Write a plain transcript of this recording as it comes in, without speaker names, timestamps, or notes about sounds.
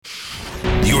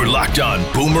You're locked on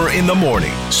Boomer in the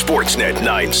Morning. Sportsnet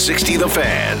 960 The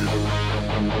Fan.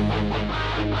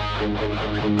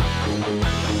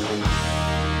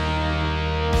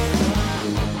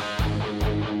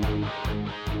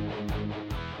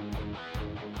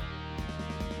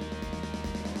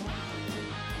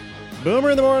 Boomer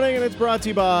in the Morning, and it's brought to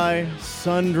you by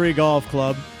Sundre Golf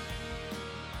Club.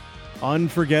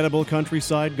 Unforgettable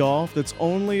countryside golf that's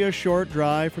only a short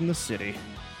drive from the city.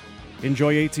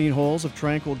 Enjoy 18 holes of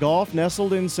tranquil golf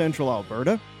nestled in central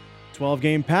Alberta.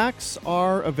 12-game packs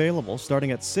are available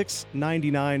starting at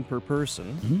 $6.99 per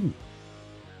person.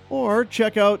 Or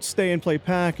check out stay and play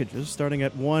packages starting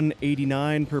at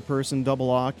 $189 per person,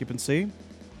 double occupancy.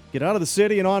 Get out of the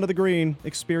city and onto the green.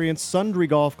 Experience Sundre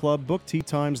Golf Club. Book tee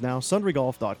times now.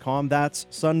 SundreGolf.com. That's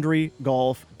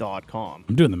SundreGolf.com.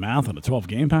 I'm doing the math on a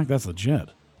 12-game pack. That's legit.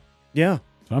 Yeah.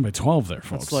 So I'm at 12 there,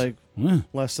 folks. That's like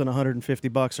less than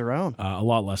 $150 around. A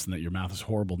lot less than that. Your math is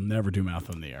horrible. Never do math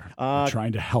on the air. I'm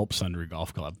trying to help Sundre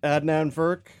Golf Club. Adnan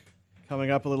Verk coming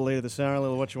up a little later this hour. A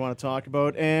little what you want to talk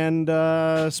about. And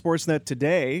Sportsnet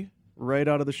today. Right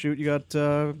out of the chute, you got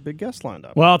a big guest lined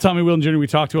up. Well, Tommy Wheeldon Jr., we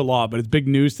talked to a lot, but it's big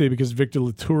news today because Victor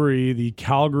Latourie, the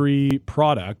Calgary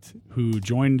product, who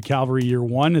joined Calgary year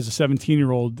one as a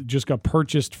 17-year-old, just got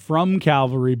purchased from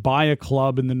Calgary by a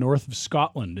club in the north of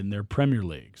Scotland in their Premier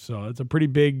League. So it's a pretty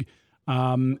big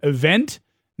event.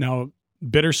 Now,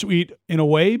 bittersweet in a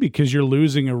way because you're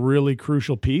losing a really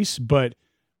crucial piece, but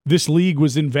this league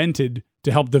was invented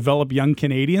to help develop young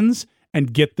Canadians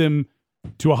and get them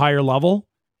to a higher level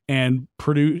and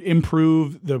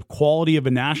improve the quality of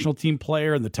a national team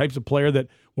player and the types of player that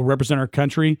will represent our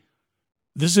country.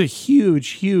 This is a huge,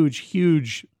 huge,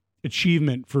 huge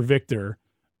achievement for Victor,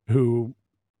 who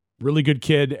really good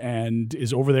kid and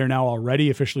is over there now already,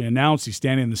 officially announced. He's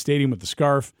standing in the stadium with the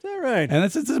scarf. Is that right? And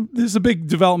this is a big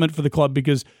development for the club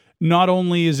because not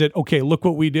only is it, okay, look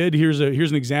what we did. Here's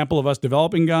an example of us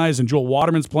developing guys. And Joel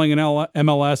Waterman's playing in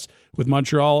MLS with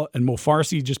Montreal, and Mo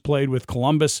Farsi just played with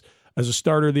Columbus as a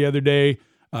starter the other day.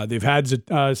 They've had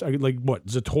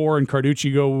Zator and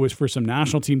Carducci go for some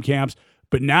national team camps,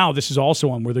 but now this is also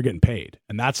one where they're getting paid,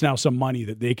 and that's now some money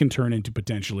that they can turn into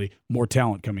potentially more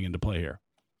talent coming into play here.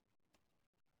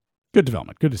 Good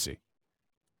development. Good to see.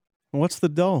 What's the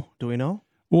dough? Do we know?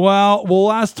 Well,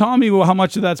 we'll ask Tommy how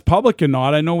much of that's public and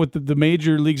not. I know with the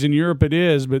major leagues in Europe it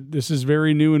is, but this is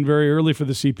very new and very early for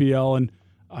the CPL, and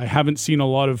I haven't seen a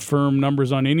lot of firm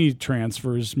numbers on any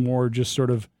transfers, more just sort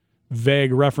of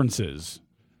vague references.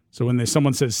 So when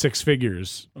someone says six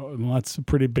figures, well, that's a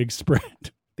pretty big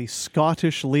spread. The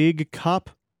Scottish League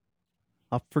Cup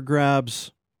up for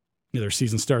grabs. Yeah, their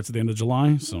season starts at the end of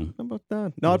July. So how about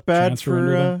that? Not bad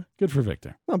for good for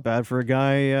Victor. Not bad for a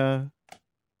guy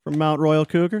from Mount Royal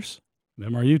Cougars.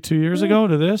 MRU 2 years ago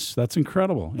to this. That's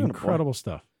incredible. Incredible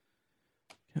stuff.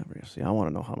 See, I want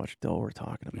to know how much dough we're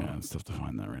talking about. Yeah, it's tough to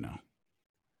find that right now.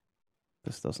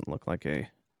 This doesn't look like a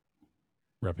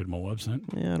reputable website.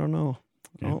 Yeah, I don't know.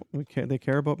 Okay. Oh, they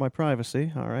care about my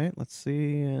privacy. All right, let's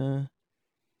see.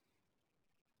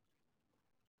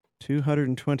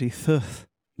 225th.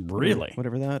 Really?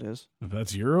 Whatever that is. If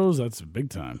that's euros, that's big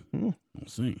time. We'll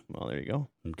see. Well, there you go.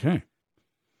 Okay.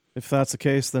 If that's the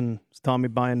case, then is Tommy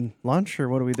buying lunch, or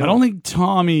what are we doing? I don't think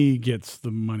Tommy gets the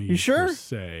money. You sure? Per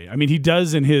se. I mean, he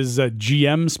does in his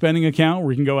GM spending account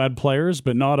where he can go add players,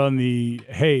 but not on the,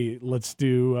 hey, let's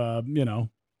do,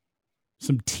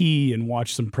 some tea and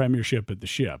watch some Premiership at the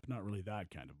Ship. Not really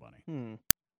that kind of money.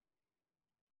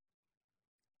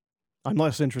 I'm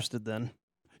less interested then.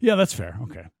 Yeah, that's fair.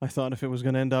 Okay. I thought if it was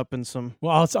going to end up in some...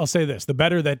 Well, I'll say this. The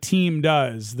better that team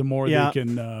does, the more they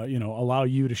can, allow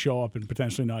you to show up and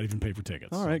potentially not even pay for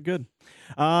tickets. All right, good.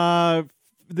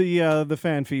 The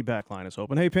fan feedback line is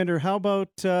open. Hey, Pinder, how about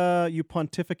you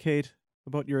pontificate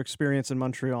about your experience in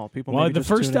Montreal? People. Well, the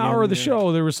first hour of the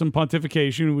show, there was some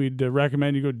pontification. We'd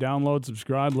recommend you go download,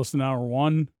 subscribe, listen to hour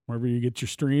one, wherever you get your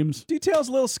streams. Details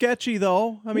a little sketchy,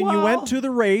 though. I mean, you went to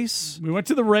the race. We went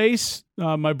to the race.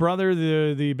 My brother,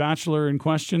 the bachelor in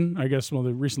question, I guess, the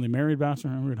recently married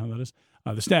bachelor, I don't know how that is,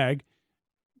 the stag,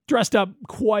 dressed up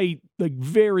quite,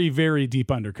 very, very deep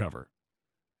undercover.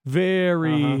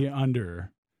 Very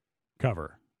undercover.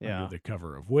 Yeah. Under the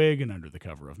cover of wig and under the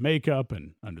cover of makeup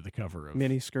and under the cover of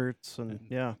mini skirts and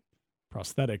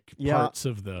prosthetic parts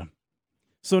of the.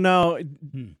 So now,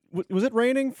 was it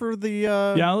raining for the?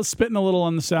 Yeah, it was spitting a little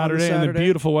on the Saturday and the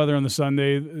beautiful weather on the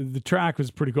Sunday. The track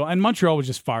was pretty cool, and Montreal was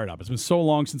just fired up. It's been so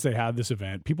long since they had this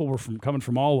event. People were coming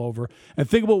from all over, and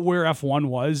think about where F1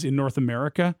 was in North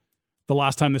America the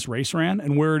last time this race ran,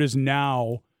 and where it is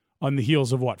now on the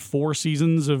heels of 4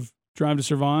 seasons of Drive to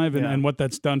Survive, and, Yeah. and what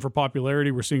that's done for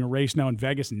popularity. We're seeing a race now in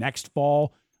Vegas next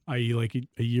fall, i.e., like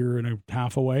a year and a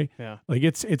half away. Yeah. Like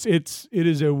it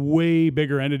is a way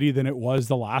bigger entity than it was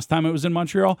the last time it was in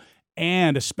Montreal,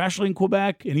 and especially in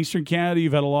Quebec and Eastern Canada,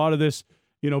 you've had a lot of this,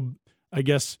 I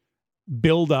guess,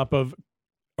 buildup of,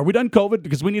 are we done COVID?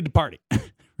 Because we need to party.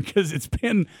 Because it's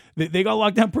been, they got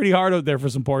locked down pretty hard out there for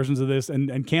some portions of this,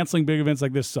 and canceling big events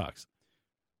like this sucks.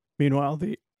 Meanwhile,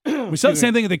 We saw the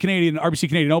same thing at the RBC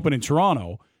Canadian Open in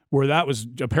Toronto, where that was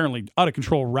apparently out of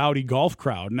control, rowdy golf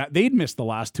crowd, and they'd missed the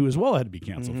last two as well. Had to be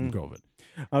canceled from COVID.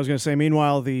 I was going to say,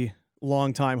 meanwhile, the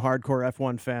longtime hardcore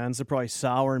F1 fans, they're probably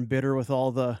sour and bitter with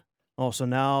all the. Also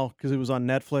now, because it was on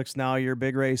Netflix, now you're a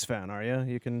big race fan, are you?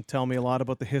 You can tell me a lot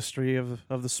about the history of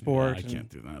the sport. Yeah, I can't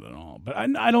do that at all. But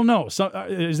I don't know. So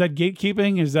is that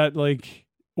gatekeeping? Is that like,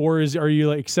 or are you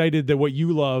like excited that what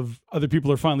you love, other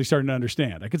people are finally starting to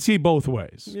understand? I could see both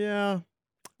ways. Yeah.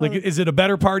 Like, is it a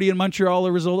better party in Montreal,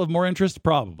 a result of more interest?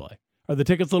 Probably. Are the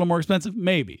tickets a little more expensive?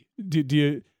 Maybe.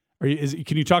 Can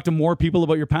you talk to more people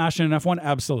about your passion in F1?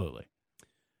 Absolutely.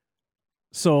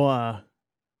 So,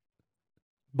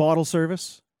 bottle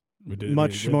service,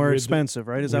 much more expensive,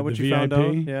 right? Is that what you found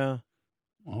out? Yeah.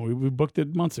 Well, we booked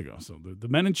it months ago, so the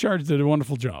men in charge did a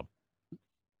wonderful job. Is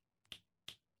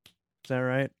that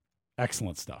right?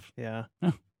 Excellent stuff. Yeah.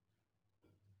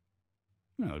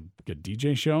 Good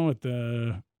DJ show at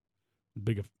the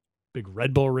big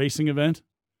Red Bull racing event.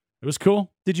 It was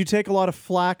cool. Did you take a lot of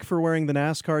flack for wearing the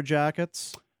NASCAR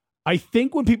jackets? I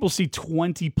think when people see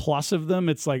 20 plus of them,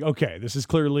 it's like, okay, this is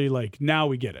clearly like, now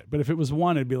we get it. But if it was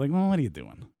one, it'd be like, well, what are you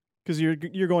doing? Because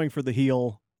you're going for the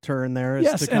heel turn there.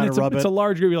 Yes, to kind of rub it's a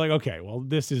large group. You're like, okay, well,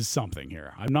 this is something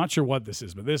here. I'm not sure what this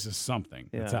is, but this is something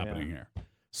that's happening here.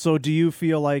 So do you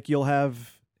feel like you'll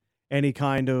have any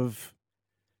kind of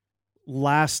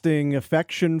lasting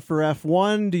affection for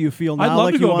F1? Do you feel now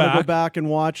like you want to go back and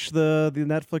watch the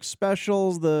Netflix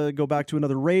specials, go back to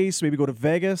another race, maybe go to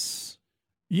Vegas?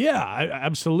 Yeah,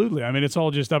 absolutely. I mean, it's all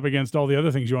just up against all the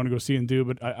other things you want to go see and do,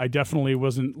 but I definitely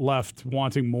wasn't left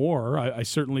wanting more. I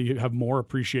certainly have more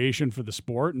appreciation for the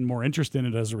sport and more interest in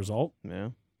it as a result. Yeah.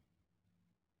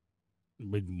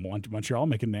 We want Montreal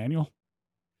make an annual.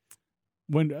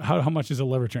 How much is a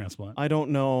liver transplant? I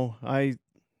don't know. I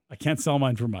can't sell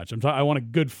mine for much. I want a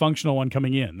good functional one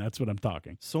coming in. That's what I'm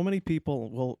talking. So many people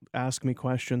will ask me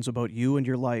questions about you and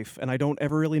your life, and I don't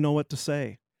ever really know what to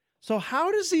say. So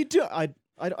how does he do?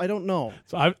 I don't know.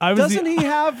 So doesn't he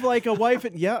have like a wife?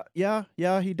 Yeah,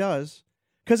 he does.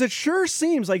 Because it sure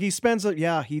seems like he spends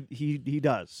he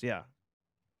does. Yeah.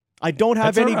 I don't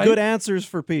have any good answers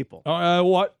for people.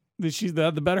 What? She's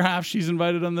the better half. She's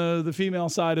invited on the female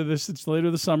side of this. It's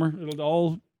later this summer. It'll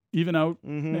all even out,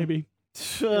 maybe.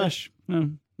 No,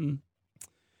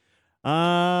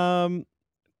 I'm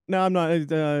not.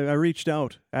 I reached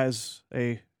out as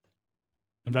a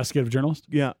investigative journalist.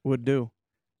 Yeah, would do.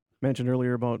 Mentioned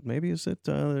earlier about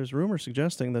there's rumors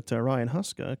suggesting that Ryan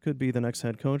Huska could be the next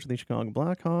head coach of the Chicago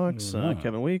Blackhawks.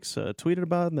 Kevin Weeks tweeted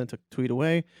about it and then took the tweet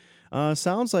away.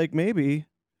 Sounds like maybe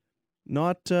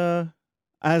not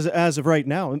as of right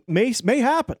now. It may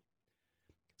happen.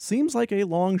 Seems like a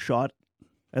long shot,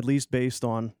 at least based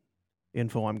on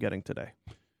info I'm getting today.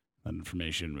 That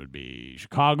information would be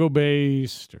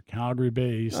Chicago-based or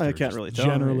Calgary-based. I can't really tell.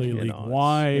 Generally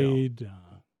league-wide.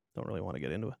 Don't really want to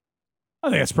get into it. I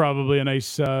think that's probably a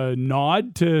nice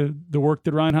nod to the work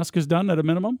that Ryan Huska's done at a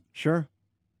minimum. Sure.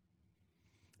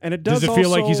 And it does it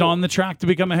feel like he's on the track to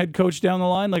become a head coach down the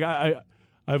line? Like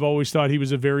I've always thought he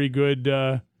was a very good,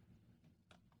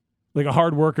 like a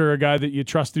hard worker, a guy that you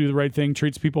trust to do the right thing,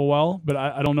 treats people well. But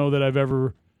I don't know that I've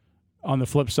ever, on the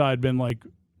flip side, been like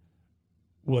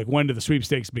when do the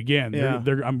sweepstakes begin? Yeah.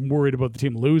 I'm worried about the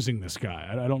team losing this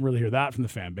guy. I don't really hear that from the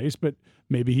fan base, but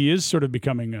maybe he is sort of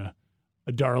becoming a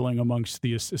darling amongst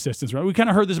the assistants. We kind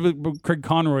of heard this about Craig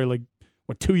Conroy,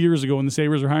 2 years ago when the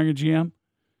Sabres were hiring a GM.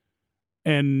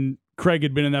 And Craig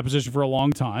had been in that position for a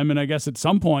long time. And I guess at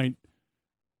some point,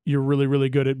 you're really, really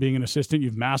good at being an assistant.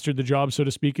 You've mastered the job, so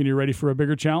to speak, and you're ready for a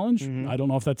bigger challenge. Mm-hmm. I don't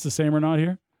know if that's the same or not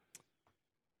here.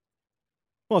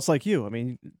 Well, it's like you. I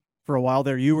mean, for a while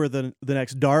there, you were the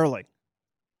next darling,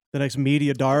 the next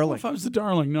media darling. If I was the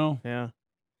darling, no. Yeah.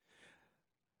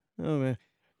 Oh, man.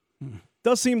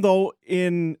 Does seem, though,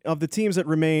 of the teams that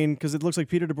remain, because it looks like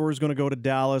Peter DeBoer is going to go to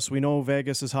Dallas. We know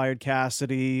Vegas has hired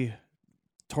Cassidy.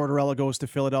 Tortorella goes to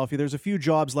Philadelphia. There's a few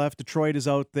jobs left. Detroit is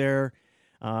out there.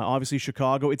 Obviously,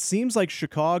 Chicago. It seems like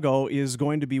Chicago is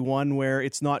going to be one where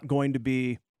it's not going to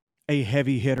be a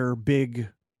heavy hitter, big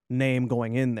name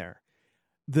going in there.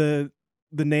 The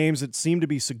names that seem to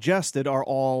be suggested are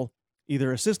all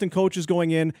either assistant coaches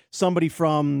going in, somebody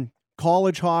from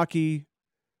college hockey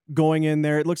going in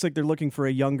there. It looks like they're looking for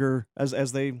a younger,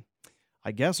 as they,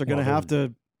 I guess, are going to have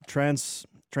to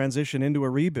transition into a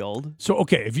rebuild. So,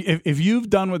 okay, if you've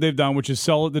done what they've done, which is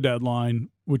sell at the deadline,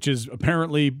 which is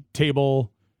apparently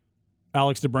table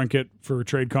Alex DeBrincat for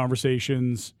trade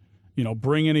conversations,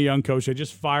 bring in a young coach. They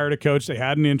just fired a coach. They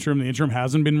had an interim. The interim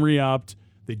hasn't been re-upped.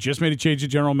 They just made a change to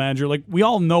general manager. Like, we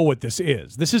all know what this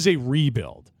is. This is a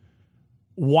rebuild.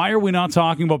 Why are we not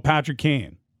talking about Patrick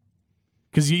Kane?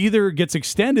 Because he either gets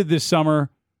extended this summer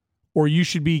or you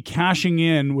should be cashing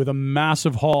in with a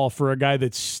massive haul for a guy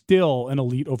that's still an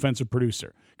elite offensive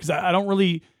producer. Because I don't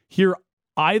really hear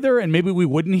either, and maybe we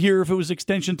wouldn't hear if it was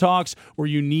extension talks or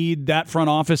you need that front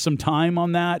office some time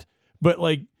on that. But,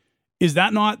 like, is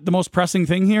that not the most pressing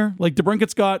thing here? Like,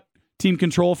 DeBrincat's got team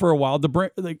control for a while.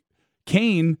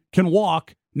 Kane can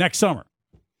walk next summer.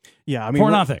 Yeah, I mean, for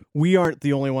nothing. We aren't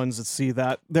the only ones that see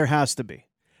that. There has to be.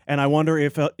 And I wonder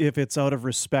if it's out of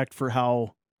respect for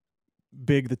how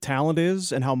big the talent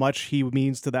is and how much he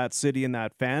means to that city and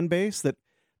that fan base, that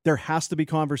there has to be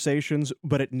conversations,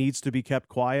 but it needs to be kept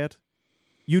quiet.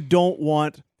 You don't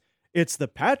want, it's the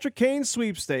Patrick Kane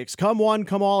sweepstakes. Come one,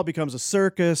 come all. It becomes a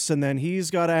circus, and then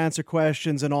he's got to answer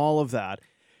questions and all of that.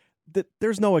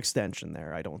 There's no extension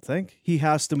there, I don't think. He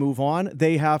has to move on.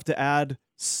 They have to add.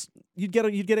 You'd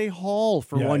get a haul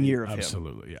for 1 year of him.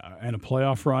 Absolutely, yeah. And a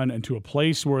playoff run, and to a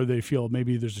place where they feel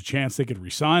maybe there's a chance they could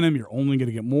re-sign him. You're only going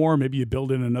to get more. Maybe you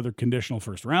build in another conditional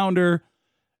first rounder.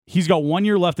 He's got 1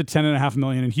 year left at $10.5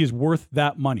 million, and he is worth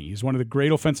that money. He's one of the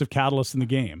great offensive catalysts in the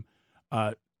game.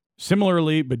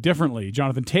 Similarly, but differently,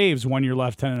 Jonathan Toews, 1 year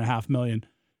left, $10.5 million.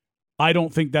 I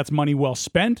don't think that's money well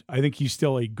spent. I think he's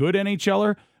still a good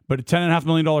NHLer, but a $10.5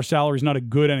 million salary is not a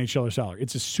good NHLer salary.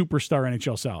 It's a superstar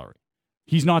NHL salary.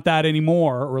 He's not that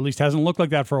anymore, or at least hasn't looked like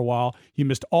that for a while. He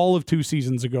missed all of 2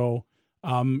 seasons ago.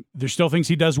 There's still things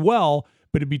he does well,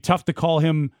 but it'd be tough to call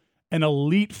him an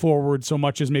elite forward so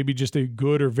much as maybe just a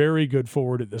good or very good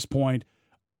forward at this point.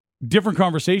 Different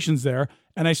conversations there.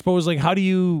 And I suppose, like, how do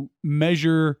you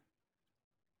measure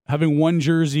having one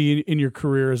jersey in your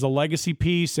career as a legacy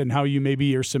piece and how you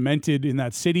maybe are cemented in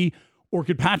that city? Or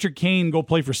could Patrick Kane go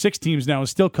play for 6 teams now and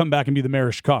still come back and be the mayor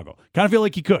of Chicago? Kind of feel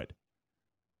like he could.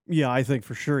 Yeah, I think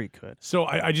for sure he could. So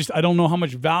I don't know how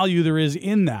much value there is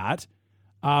in that.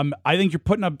 I think you're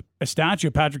putting up a statue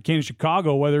of Patrick Kane in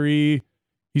Chicago, whether he's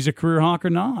a career Hawk or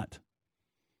not.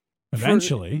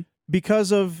 Eventually.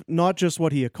 Because of not just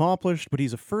what he accomplished, but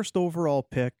he's a first overall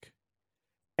pick,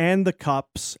 and the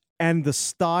cups, and the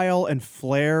style and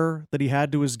flair that he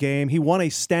had to his game. He won a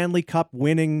Stanley Cup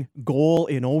winning goal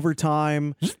in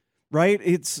overtime, right?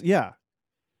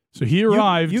 So he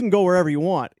arrived. You can go wherever you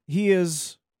want. He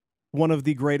is one of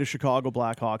the greatest Chicago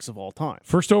Blackhawks of all time.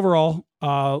 First overall,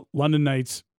 London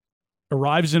Knights,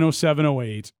 arrives in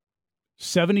 07-08,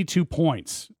 72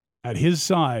 points at his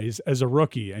size as a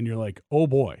rookie, and you're like, oh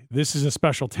boy, this is a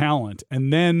special talent.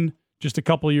 And then just a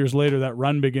couple of years later, that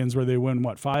run begins where they win,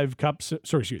 3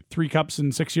 cups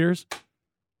in 6 years?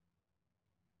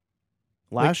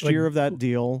 Last year of that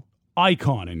deal.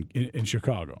 Icon in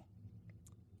Chicago.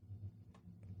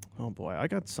 Oh boy, I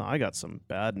got some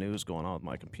bad news going on with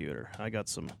my computer. I got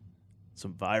some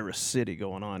Virus City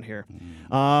going on here.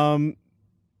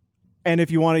 And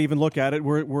if you want to even look at it,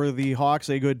 were the Hawks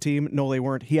a good team? No, they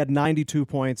weren't. He had 92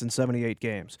 points in 78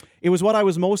 games. It was what I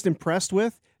was most impressed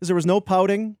with, is there was no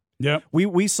pouting. Yep.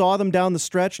 We saw them down the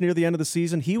stretch near the end of the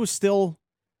season. He was still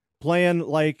playing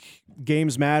like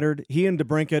games mattered. He and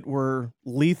DeBrincat were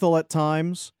lethal at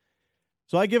times.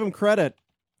 So I give him credit.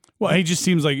 Well, he just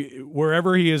seems like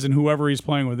wherever he is and whoever he's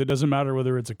playing with, it doesn't matter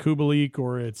whether it's a Kubalik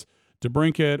or it's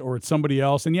DeBrincat or it's somebody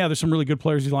else. And yeah, there's some really good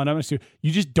players he's lined up next to.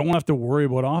 You just don't have to worry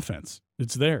about offense.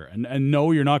 It's there. And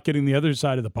no, you're not getting the other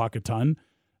side of the puck a ton.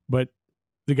 But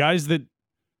the guys that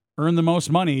earn the most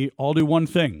money all do one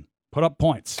thing: put up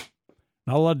points.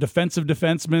 Not a lot of defensive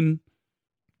defensemen,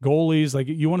 goalies. Like,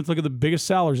 you want to look at the biggest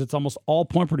salaries, it's almost all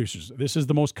point producers. This is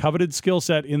the most coveted skill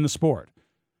set in the sport.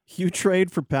 You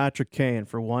trade for Patrick Kane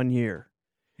for 1 year,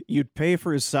 you'd pay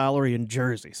for his salary in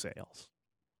jersey sales.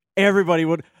 Everybody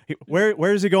would.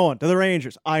 Where is he going? To the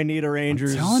Rangers. I need a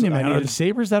Rangers. I'm telling you, man. Are the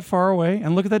Sabres that far away?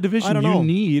 And look at that division. I don't know. You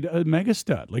need a mega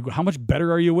stud. Like, how much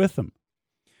better are you with them?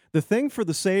 The thing for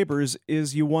the Sabres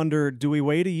is you wonder, do we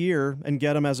wait a year and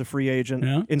get him as a free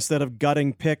agent instead of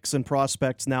gutting picks and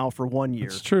prospects now for 1 year?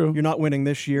 It's true. You're not winning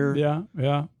this year.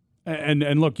 Yeah.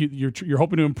 And look, you're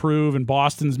hoping to improve, and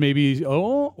Boston's maybe a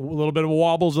little bit of a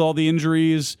wobbles with all the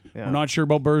injuries. Yeah. We're not sure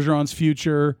about Bergeron's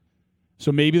future.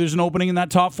 So maybe there's an opening in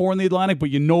that top 4 in the Atlantic, but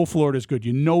you know Florida's good.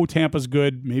 You know Tampa's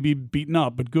good, maybe beaten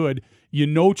up, but good. You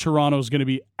know Toronto's going to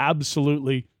be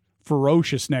absolutely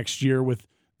ferocious next year with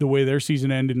the way their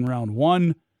season ended in round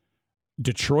one.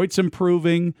 Detroit's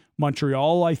improving.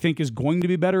 Montreal, I think, is going to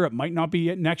be better. It might not be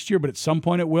yet next year, but at some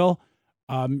point it will.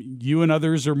 You and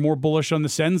others are more bullish on the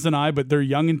Sens than I, but they're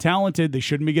young and talented. They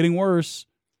shouldn't be getting worse.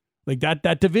 Like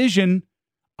that division,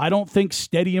 I don't think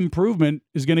steady improvement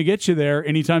is going to get you there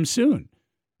anytime soon.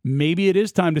 Maybe it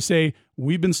is time to say,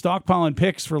 we've been stockpiling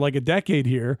picks for like a decade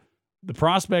here. The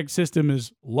prospect system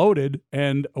is loaded,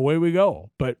 and away we go.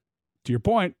 But to your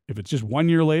point, if it's just 1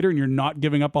 year later and you're not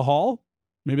giving up a haul,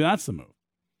 maybe that's the move.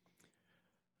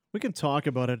 We can talk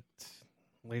about it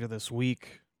later this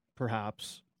week,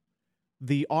 perhaps.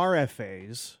 The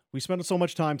RFAs, we spent so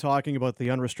much time talking about the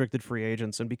unrestricted free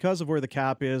agents, and because of where the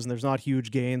cap is and there's not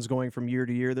huge gains going from year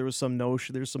to year, there's some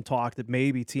talk that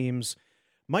maybe teams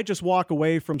might just walk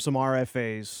away from some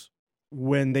RFAs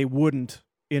when they wouldn't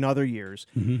in other years.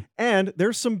 Mm-hmm. And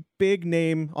there's some big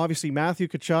name, obviously Matthew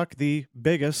Tkachuk, the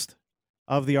biggest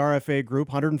of the RFA group,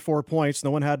 104 points.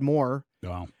 No one had more.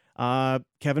 Wow.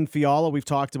 Kevin Fiala, we've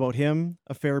talked about him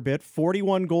a fair bit.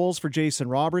 41 goals for Jason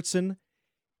Robertson.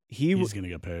 He's going to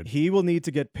get paid. He will need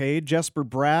to get paid. Jesper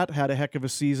Bratt had a heck of a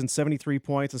season, 73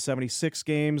 points in 76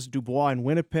 games. Dubois in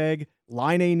Winnipeg.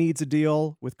 Laine needs a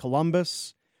deal with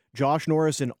Columbus. Josh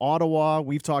Norris in Ottawa.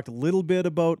 We've talked a little bit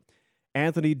about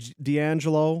Anthony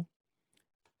D'Angelo.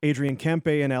 Adrian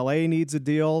Kempe in LA needs a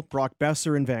deal. Brock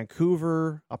Besser in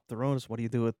Vancouver. Up the road is what do you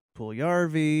do with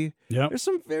Puljujarvi? Yeah.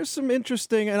 There's some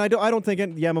interesting, and I don't think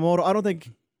Yamamoto. I don't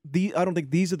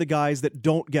think these are the guys that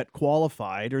don't get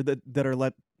qualified or that are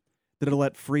let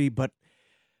free. But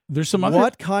there's some other.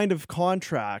 What kind of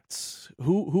contracts?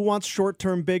 Who wants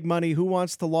short-term big money? Who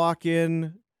wants to lock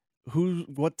in?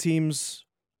 What teams?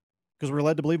 Because we're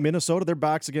led to believe Minnesota, their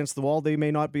backs against the wall. They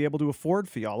may not be able to afford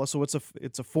Fiala, so it's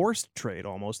a forced trade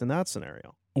almost in that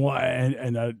scenario. Well,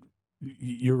 and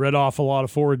you read off a lot of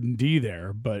forward and D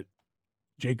there, but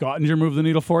Jake Ottinger moved the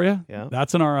needle for you. Yeah,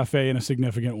 that's an RFA and a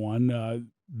significant one.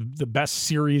 The best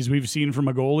series we've seen from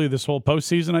a goalie this whole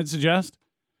postseason, I'd suggest.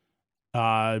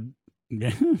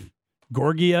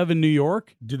 Gorgiev in New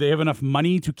York. Do they have enough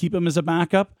money to keep him as a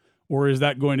backup, or is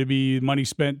that going to be money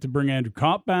spent to bring Andrew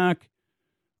Kopp back?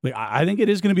 Like, I think it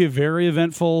is going to be a very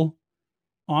eventful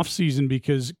offseason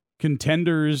because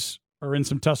contenders are in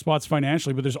some tough spots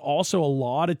financially, but there's also a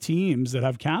lot of teams that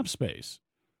have cap space.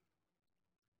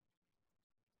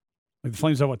 Like the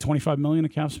Flames have, $25 million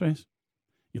of cap space?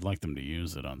 You'd like them to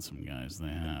use it on some guys they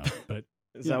have, but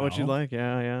is that what you'd like?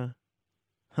 Yeah.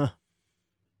 Huh.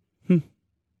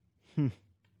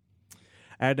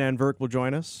 Adnan Virk will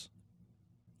join us.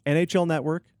 NHL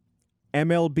Network,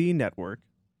 MLB Network,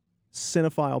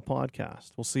 Cinephile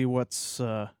Podcast. We'll see what's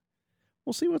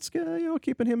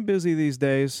keeping him busy these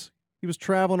days. He was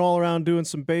traveling all around doing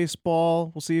some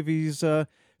baseball. We'll see if he's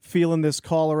feeling this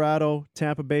Colorado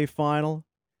Tampa Bay final.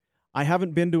 I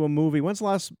haven't been to a movie. When's the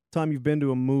last time you've been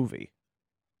to a movie?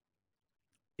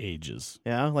 Ages.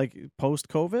 Yeah, like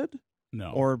post-COVID?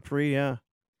 No. Or pre, yeah.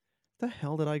 What the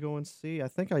hell did I go and see? I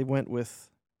think I went with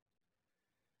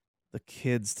the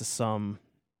kids to some...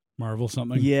 Marvel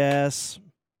something? Yes.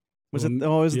 Was it?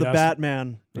 Oh, it was the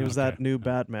Batman. It was that new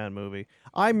Batman movie.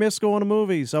 I miss going to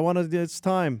movies. It's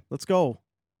time. Let's go.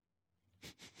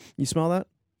 You smell that?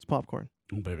 It's popcorn.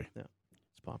 Oh, baby. Yeah,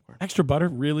 it's popcorn. Extra butter?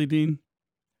 Really, Dean?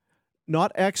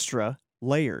 Not extra,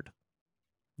 layered.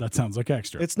 That sounds like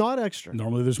extra. It's not extra.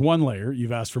 Normally there's one layer.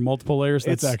 You've asked for multiple layers.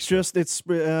 That's extra.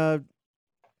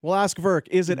 We'll ask Virk.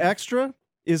 Is it extra?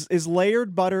 Is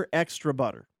layered butter extra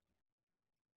butter?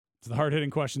 It's the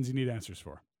hard-hitting questions you need answers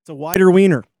for. It's a wider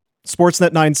wiener.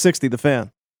 Sportsnet 960, The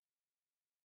Fan.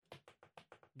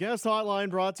 Guest Hotline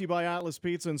brought to you by Atlas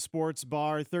Pizza and Sports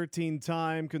Bar,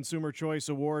 13-time Consumer Choice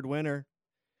Award winner.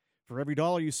 For every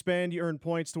dollar you spend, you earn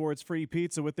points towards free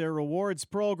pizza with their rewards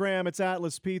program. It's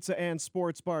Atlas Pizza and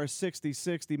Sports Bar,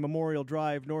 6060 Memorial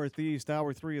Drive Northeast.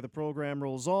 Hour 3 of the program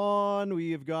rolls on.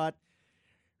 We have got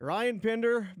Ryan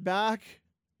Pinder back.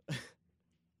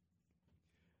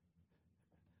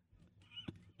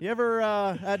 You ever,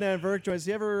 Adnan Virk joins,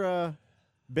 you ever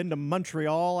been to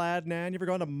Montreal, Adnan? You ever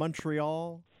gone to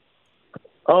Montreal?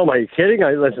 Oh, are you kidding?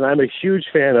 Listen, I'm a huge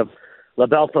fan of La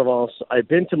Belle Provence. I've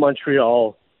been to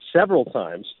Montreal several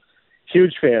times.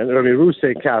 Huge fan. I mean, Rue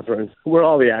St. Catherine, where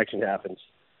all the action happens.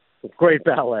 Great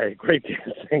ballet, great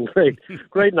dancing,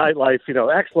 great nightlife,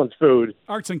 excellent food.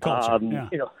 Arts and culture, listen,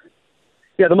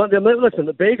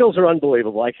 the bagels are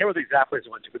unbelievable. I can't remember the exact place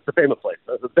I went to, but it's the famous place.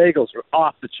 The bagels are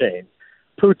off the chain.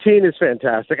 Poutine is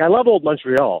fantastic. I love old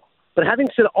Montreal. But having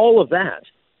said all of that,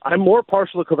 I'm more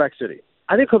partial to Quebec City.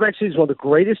 I think Quebec City is one of the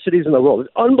greatest cities in the world. It's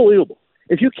unbelievable.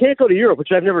 If you can't go to Europe,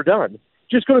 which I've never done,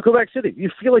 Just go to Quebec City. You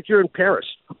feel like you're in Paris.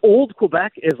 Old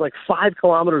Quebec is like 5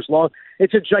 kilometers long.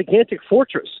 It's a gigantic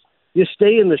fortress. You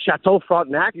stay in the Chateau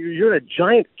Frontenac. You're in a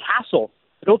giant castle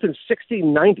built in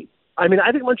 1690. I mean,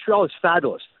 I think Montreal is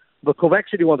fabulous. But Quebec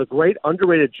City, one of the great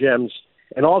underrated gems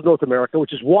in all of North America,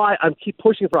 which is why I keep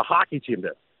pushing for a hockey team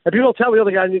there. And people tell me, oh,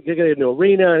 they got to get a new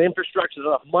arena and infrastructure,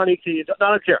 enough money. I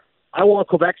don't care. I want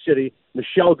Quebec City,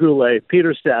 Michel Goulet,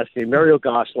 Peter Stastny, Mario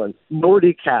Gosselin,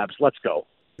 Nordique Cabs. Let's go.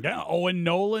 Yeah, Owen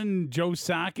Nolan, Joe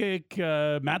Sakic,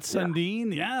 Matt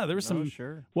Sundin. Yeah, there's some.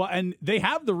 Sure. Well, and they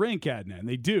have the rink, Adnan.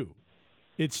 They do.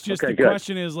 It's just Okay, the good.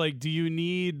 question is, like, do you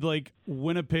need, like,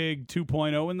 Winnipeg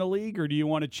 2.0 in the league, or do you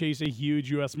want to chase a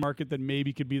huge U.S. market that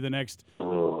maybe could be the next, I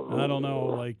don't know,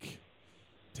 like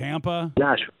Tampa?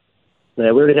 Nashville.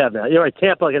 Yeah, we already have that. You're right,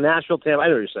 Tampa, like a Nashville, Tampa. I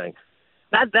know what you're saying.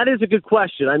 That is a good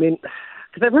question. I mean,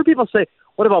 because I've heard people say,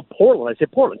 what about Portland? I say,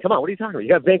 Portland, come on, what are you talking about? You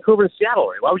got Vancouver and Seattle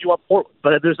already. Why would you want Portland?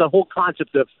 But there's a whole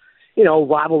concept of,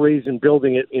 rivalries and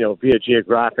building it, via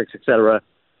geographics, et cetera.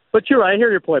 But you're right. I hear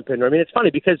your point, Pinder. I mean, it's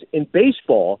funny because in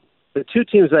baseball, the two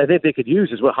teams that I think they could use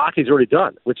is what hockey's already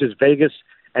done, which is Vegas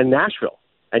and Nashville.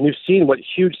 And you've seen what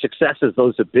huge successes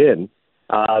those have been,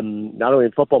 not only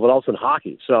in football but also in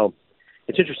hockey. So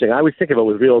it's interesting. I always think about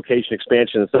with relocation,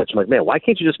 expansion, and such. I'm like, man, why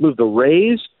can't you just move the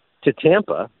Rays to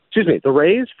Tampa? The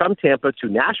Rays from Tampa to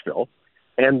Nashville,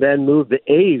 and then move the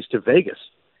A's to Vegas.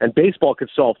 And baseball could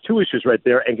solve 2 issues right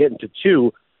there and get into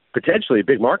 2 potentially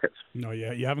big markets. No,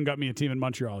 yeah, you haven't got me a team in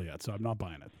Montreal yet, so I'm not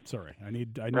buying it. Sorry, I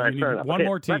need All right, fair enough. one Okay,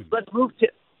 more team. Let's move to.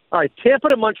 All right, Tampa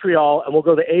to Montreal, and we'll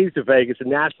go the A's to Vegas, and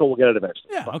Nashville will get it eventually.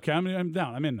 Yeah, okay, I'm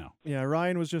down. I'm in now. Yeah,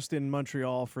 Ryan was just in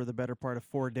Montreal for the better part of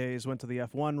 4 days, went to the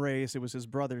F1 race. It was his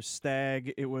brother's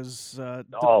stag. It was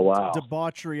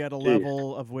debauchery at a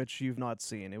level of which you've not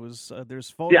seen. It was there's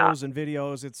photos and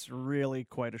videos. It's really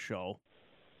quite a show.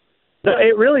 No,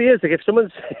 it really is. Like if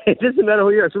someone's, it doesn't matter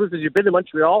who you are. If someone says you've been to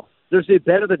Montreal, there's a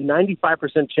better than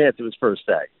 95% chance it was for a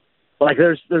stag. Like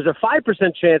there's a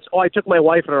 5% chance. Oh, I took my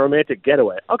wife on a romantic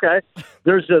getaway. Okay,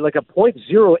 there's a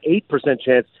 0.08%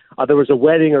 chance there was a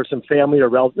wedding or some family or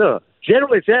relative. No.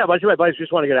 Generally, it's a bunch of my buddies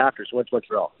just want to get after, so went to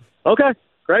Montreal. Okay,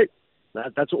 great.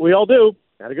 That's what we all do.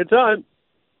 Had a good time.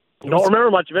 Don't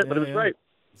remember much of it, but it was great.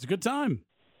 It's a good time.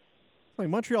 Like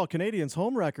Montreal Canadiens'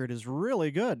 home record is really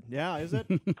good. Yeah, is it?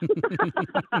 Is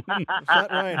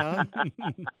that right, huh?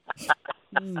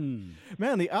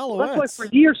 Man, the Alouettes. That's why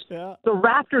for years the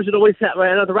Raptors had always had.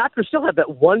 I know the Raptors still have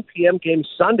that 1 p.m. game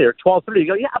Sunday or 12:30. You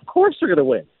go, yeah, of course they're going to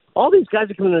win. All these guys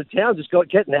are coming into town just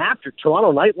getting after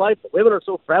Toronto nightlife. The women are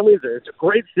so friendly. It's a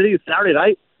great city. It's Saturday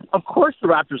night. Of course the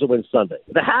Raptors will win Sunday.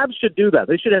 The Habs should do that.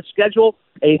 They should have scheduled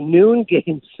a noon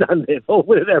game Sunday. They'll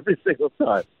win it every single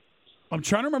time. I'm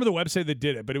trying to remember the website that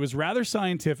did it, but it was rather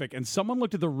scientific, and someone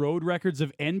looked at the road records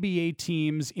of NBA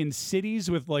teams in cities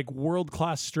with like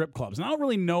world-class strip clubs. And I don't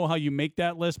really know how you make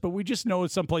that list, but we just know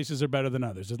some places are better than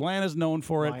others. Atlanta's known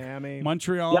for it. Miami.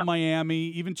 Montreal, Miami,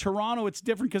 even Toronto. It's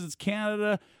different because it's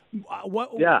Canada.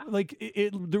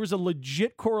 There was a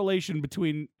legit correlation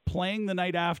between playing the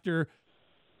night after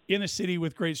in a city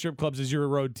with great strip clubs as your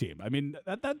road team. I mean,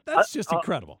 that's just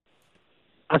incredible.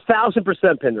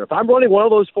 1,000%, Pinder. If I'm running one of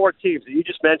those 4 teams that you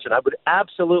just mentioned, I would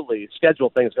absolutely schedule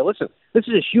things. Go, listen, this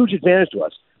is a huge advantage to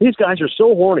us. These guys are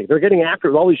so horny. They're getting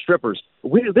after all these strippers.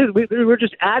 We're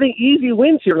just adding easy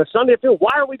wins here on a Sunday afternoon.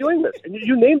 Why are we doing this? And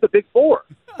you named the Big 4,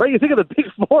 right? You think of the Big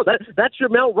 4. That's your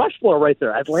Mount Rushmore right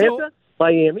there. Atlanta,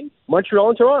 Miami,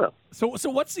 Montreal, and Toronto. So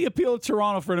what's the appeal of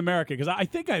Toronto for an American? Because I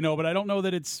think I know, but I don't know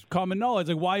that it's common knowledge.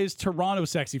 Like, why is Toronto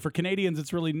sexy? For Canadians,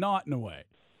 it's really not in a way.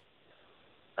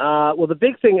 Well, the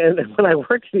big thing, and when I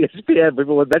worked at ESPN,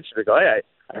 people would mention it. Go, hey,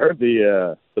 I heard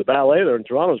the ballet there in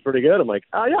Toronto is pretty good. I'm like,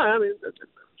 oh yeah, I mean,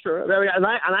 sure. And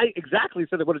I exactly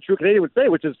said what a true Canadian would say,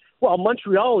 which is, well,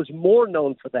 Montreal is more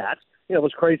known for that.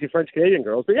 Those crazy French Canadian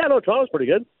girls. But yeah, no, Toronto's pretty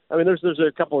good. I mean, there's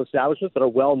a couple of establishments that are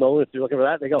well known if you're looking for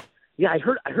that. They go, yeah, I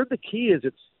heard the key is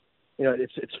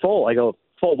it's full. I go,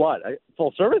 full what?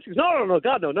 Full service? He goes, no,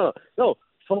 God, no.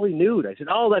 Fully nude. I said,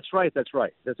 oh, that's right. That's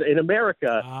in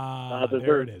America,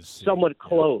 there it is. Somewhat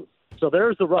clothed. So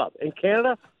there's the rub. In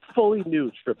Canada, fully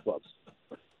nude strip clubs.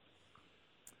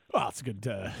 Well, it's a good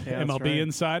MLB right.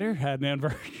 insider, Adnan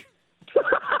Virk.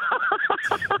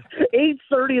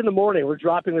 8:30 in the morning, we're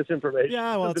dropping this information.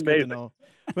 Yeah, well, it's good to know.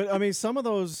 But, I mean, some of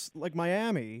those, like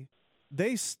Miami,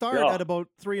 they start at about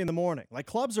 3 in the morning. Like,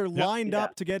 clubs are lined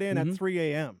up to get in at 3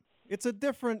 a.m. It's a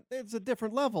different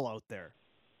level out there.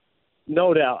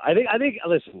 No doubt. I think.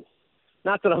 Listen,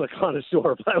 not that I'm a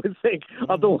connoisseur, but I would think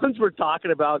of the ones we're talking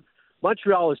about,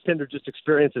 Montreal, as Pinder just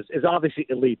experiences, is obviously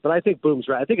elite. But I think Boom's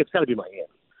right. I think it's got to be Miami.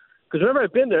 Because whenever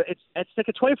I've been there, it's like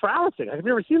a 24-hour thing. I've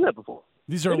never seen that before.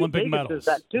 These are Maybe Olympic Vegas medals. does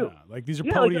that too. Yeah, like these are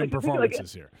Yeah, podium like,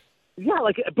 performances here. Yeah,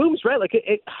 like Boom's right. Like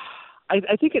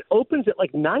I think it opens at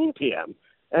like 9 p.m.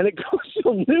 and it goes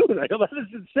till noon. I go, that is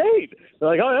insane. They're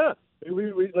like, oh yeah,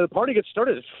 the party gets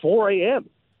started at 4 a.m.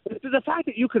 The fact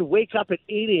that you could wake up at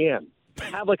 8 a.m.,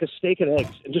 have like a steak and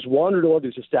eggs, and just wander to all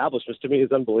these establishments to me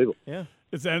is unbelievable. Yeah.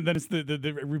 And then it's the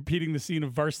repeating the scene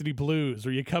of Varsity Blues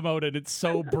where you come out and it's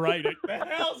so bright. The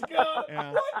hell's going on?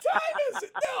 Yeah. What time is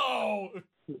it? No.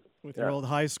 With your old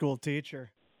high school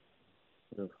teacher.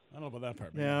 I don't know about that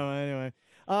part. Man. Yeah, well,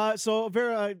 anyway. So,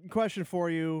 Vera, question for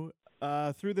you.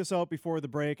 Threw this out before the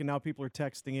break, and now people are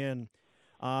texting in.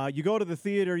 You go to the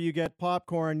theater, you get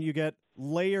popcorn, you get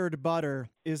layered butter.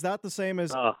 Is that the same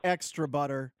as extra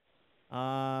butter?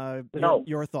 No.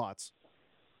 Your thoughts?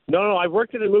 No, I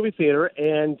worked at a movie theater,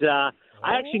 and I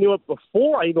actually knew it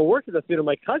before I even worked at the theater.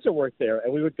 My cousin worked there,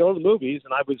 and we would go to the movies,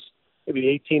 and I was maybe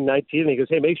 18, 19, and he goes,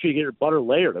 hey, make sure you get your butter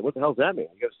layered. Like, what the hell does that mean?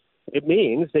 He goes, it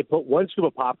means they put one scoop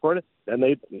of popcorn, then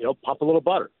they, pump a little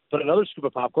butter. Put another scoop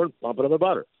of popcorn, pump another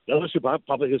butter. Another scoop of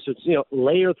popcorn, it's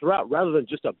layered throughout rather than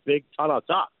just a big ton on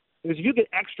top. Because if you get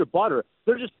extra butter,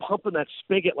 they're just pumping that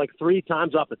spigot like 3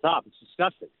 times off the top. It's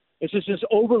disgusting. It's just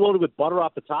overloaded with butter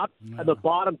off the top, and the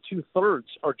bottom 2/3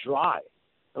 are dry.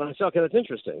 And I said, okay, that's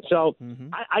interesting. So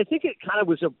I think it kind of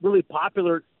was a really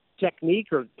popular technique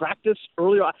or practice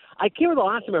earlier. I can't remember the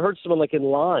last time I heard someone like in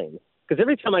line. Because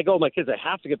every time I go with my kids, I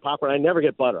have to get popcorn. I never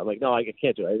get butter. I'm like, no, I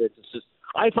can't do it. It's just,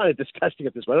 I find it disgusting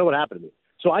at this point. I don't know what happened to me.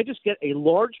 So I just get a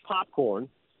large popcorn,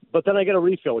 but then I get a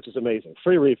refill, which is amazing.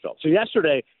 Free refill. So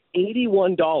yesterday,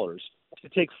 $81 to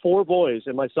take 4 boys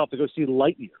and myself to go see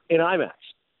Lightyear in IMAX.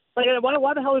 Like,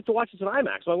 why the hell do I have to watch this in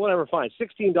IMAX? Well, whatever, fine.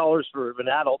 $16 for an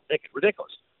adult ticket.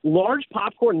 Ridiculous. Large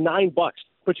popcorn, $9, but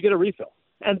you get a refill.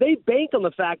 And they bank on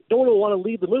the fact, don't want to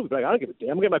leave the movie. Like, I don't give a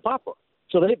damn. I'm getting my popcorn.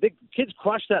 So the kids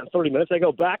crush that in 30 minutes. I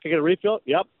go back, I get a refill.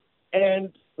 Yep.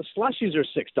 And the slushies are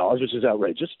 $6, which is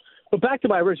outrageous. But back to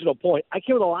my original point, I can't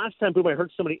remember the last time, Boom, I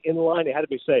heard somebody in the line, they had to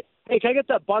be say, hey, can I get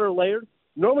that butter layered?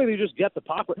 Normally they just get the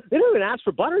popcorn. They don't even ask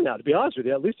for butter now, to be honest with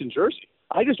you, at least in Jersey.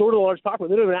 I just order a large popcorn.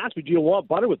 They don't even ask me, do you want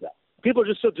butter with that? People are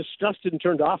just so disgusted and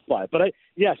turned off by it. But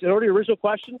yes, in order to your original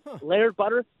question, layered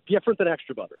butter, different than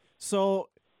extra butter. So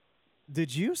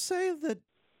did you say that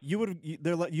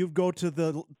you'd go to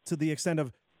the extent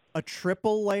of a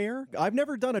triple layer? I've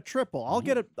never done a triple.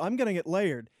 I'm getting it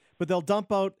layered, but they'll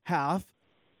dump out half,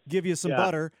 give you some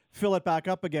butter, fill it back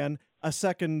up again, a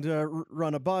second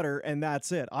run of butter, and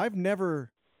that's it. I've never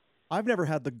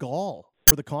had the gall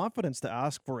or the confidence to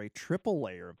ask for a triple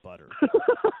layer of butter.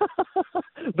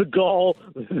 The gall,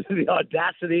 the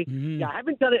audacity. Yeah, I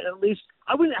haven't done it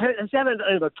I haven't done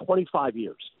it in about 25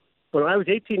 years. But when I was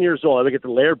 18 years old, I would get the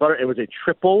layered butter. It was a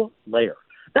triple layer.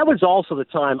 That was also the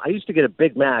time I used to get a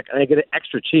Big Mac and I get an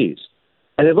extra cheese.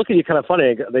 And they look at you kind of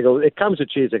funny. They go, it comes with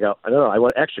cheese. I go, no, I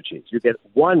want extra cheese. You get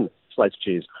 1 slice of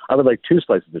cheese. I would like 2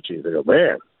 slices of cheese. They go,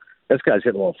 man, this guy's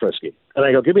getting a little frisky. And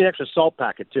I go, give me an extra salt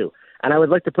packet too. And I would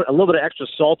like to put a little bit of extra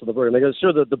salt in the burger. And they go,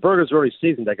 sure, the burger's already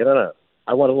seasoned. I go, no,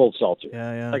 I want a little saltier.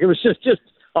 Yeah. Like it was just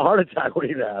a heart attack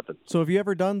waiting to happen. So have you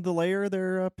ever done the layer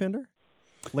there, Pinder?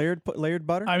 Layered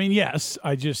butter? I mean, yes.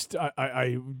 I just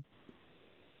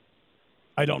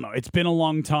I don't know. It's been a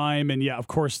long time, and of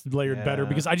course, layered better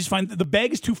because I just find the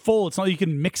bag is too full. It's not like you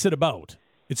can mix it about.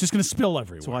 It's just going to spill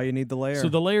everywhere. That's why you need the layer. So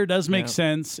the layer does make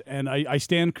sense, and I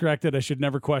stand corrected. I should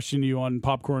never question you on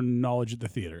popcorn knowledge at the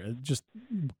theater. Just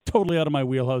totally out of my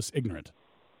wheelhouse, ignorant,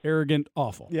 arrogant,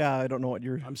 awful. Yeah, I don't know what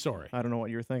you're... I'm sorry. I don't know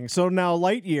what you're thinking. So now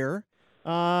Lightyear,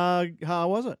 how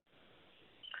was it?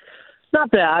 Not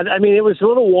bad. I mean, it was a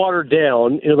little watered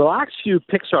down. The last few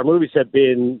Pixar movies have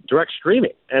been direct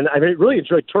streaming, and I really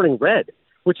enjoyed Turning Red,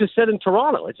 which is set in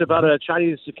Toronto. It's about a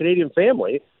Chinese-Canadian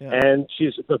family, and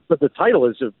the title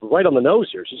is right on the nose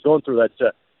here. She's going through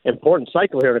that important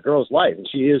cycle here in a girl's life, and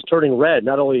she is turning red,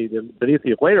 not only beneath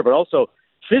the equator, but also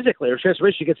physically. Her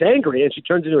transformation, she gets angry, and she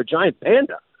turns into a giant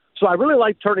panda. So I really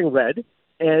like Turning Red,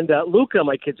 and Luca,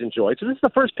 my kids enjoyed. So this is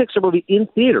the first Pixar movie in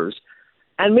theaters.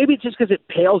 And maybe it's just because it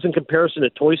pales in comparison to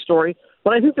Toy Story.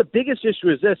 But I think the biggest issue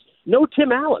is this. No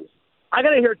Tim Allen. I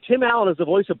got to hear Tim Allen as the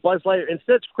voice of Buzz Lightyear.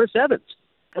 Instead, it's Chris Evans.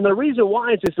 And the reason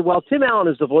why is that, well, Tim Allen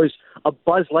is the voice of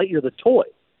Buzz Lightyear, the toy.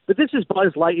 But this is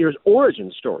Buzz Lightyear's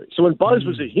origin story. So when Buzz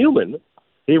was a human,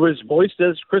 he was voiced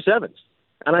as Chris Evans.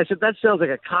 And I said, that sounds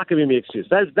like a cockamamie excuse.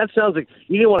 That sounds like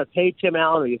you didn't want to pay Tim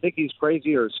Allen or you think he's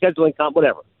crazy or scheduling comp,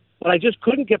 whatever. But I just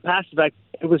couldn't get past the fact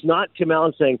it was not Tim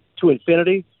Allen saying to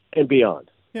infinity and beyond.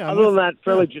 Yeah, other than that,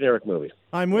 fairly generic movie.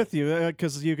 I'm with you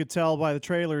because you could tell by the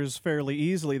trailers fairly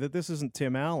easily that this isn't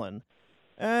Tim Allen.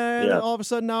 And all of a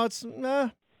sudden now it's,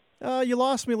 You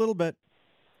lost me a little bit.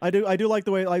 I do like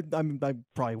the way I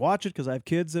probably watch it because I have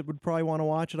kids that would probably want to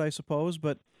watch it, I suppose.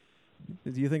 But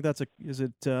do you think is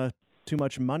it too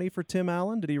much money for Tim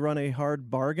Allen? Did he run a hard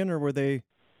bargain, or were they?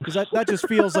 Because that just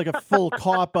feels like a full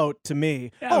cop out to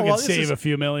me. Yeah, we can save a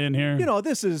few million here.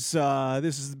 This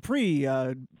is pre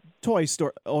Toy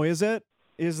Story. Oh, is it?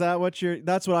 Is that what you're?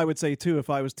 That's what I would say too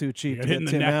if I was too cheap. You're to hitting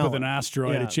get the Tim neck Allen. with an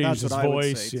asteroid. It changed his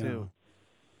voice. Too.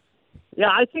 Yeah,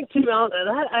 I think Tim Allen.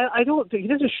 I don't think he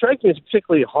doesn't strike me as a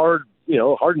particularly hard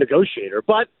negotiator.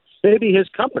 But maybe his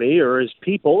company or his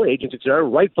people, agents, etc.,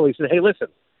 rightfully said, "Hey, listen,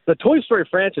 the Toy Story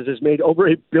franchise has made over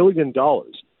 $1 billion.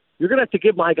 You're going to have to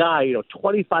give my guy,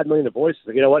 $25 million of voices.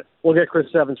 And you know what? We'll get Chris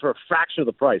Evans for a fraction of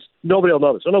the price. Nobody will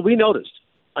notice." Oh no, we noticed.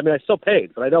 I mean, I still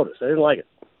paid, but I noticed. I didn't like it.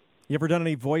 You ever done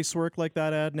any voice work like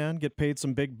that, Adnan? Get paid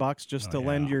some big bucks just to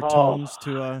lend your tones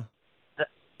to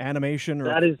animation?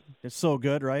 It's so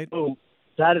good, right? Boom.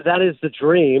 That is the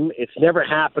dream. It's never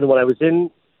happened. When I was in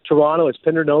Toronto as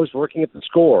Pinder Nose working at the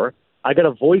Score, I got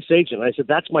a voice agent. I said,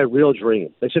 "That's my real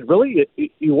dream." They said, "Really?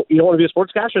 You don't want to be a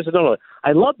sportscaster?" I said, "No.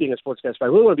 I love being a sportscaster, but I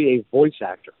really want to be a voice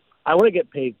actor. I want to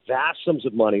get paid vast sums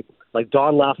of money, like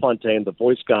Don LaFontaine, the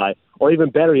voice guy, or even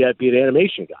better yet, be an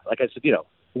animation guy." Like I said,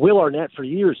 Will Arnett for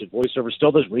years at voiceover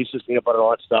still does Reese's Peanut Butter and all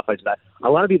that stuff. I said, I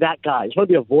want to be that guy. I just want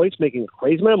to be a voice making a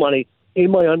crazy amount of money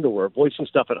in my underwear, voicing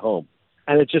stuff at home.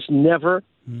 And it just never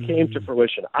came to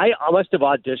fruition. I must have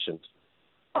auditioned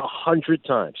 100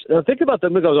 times. Now think about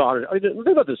them. Think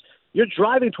about this. You're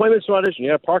driving 20 minutes to audition.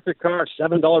 You have to park your car,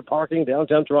 $7 parking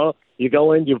downtown Toronto. You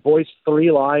go in, you voice 3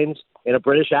 lines in a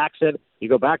British accent. You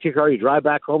go back to your car, you drive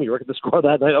back home, you work at the Score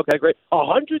that night. Okay, great.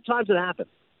 100 times it happened.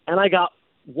 And I got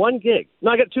 1 gig.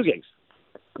 No, I got 2 gigs.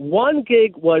 1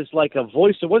 gig was like a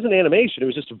voice. It wasn't animation. It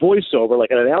was just a voiceover,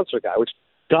 like an announcer guy, which,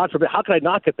 God forbid, how could I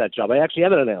not get that job? I actually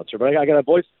am an announcer, but I got a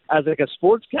voice as like a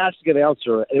sportscasting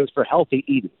announcer, and it was for healthy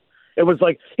eating. It was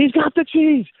like, he's got the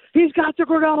cheese. He's got the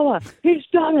granola. He's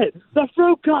done it. The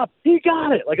fruit cup. He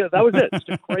got it. Like, that was it. Just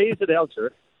a crazy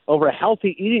announcer over a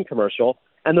healthy eating commercial.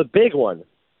 And the big one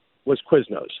was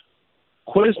Quiznos.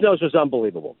 Quiznos was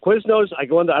unbelievable. Quiznos, I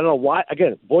go into, I don't know why,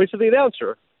 again, voice of the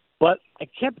announcer, but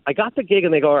I got the gig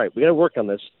and they go, all right, we got to work on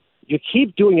this. You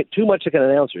keep doing it too much like an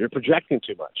announcer. You're projecting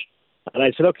too much. And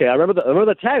I said, okay, I remember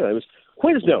the tagline. It was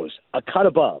Quiznos, a cut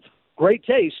above. Great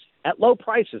taste at low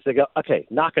prices. They go, okay,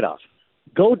 knock it off.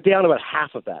 Go down about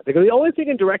half of that. They go, the only thing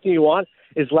in directing you want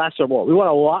is less or more. We want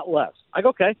a lot less. I go,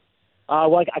 okay. I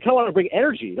kind of want to bring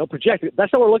energy, project.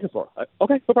 That's not what we're looking for.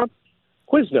 Okay, no problem.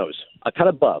 Quiznos, a cut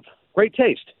above. Great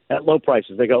taste at low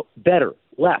prices. They go, better,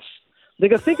 less. They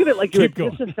go, think of it like you're a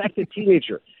disaffected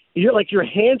teenager. You're like your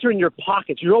hands are in your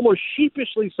pockets. You're almost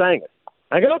sheepishly saying it.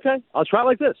 I go, okay, I'll try it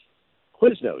like this.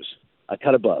 Quiznos, a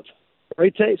cut above.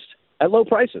 Great taste at low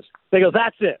prices. They go,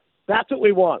 that's it. That's what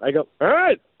we want. I go, all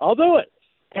right, I'll do it.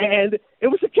 And it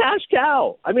was a cash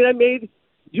cow. I mean,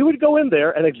 you would go in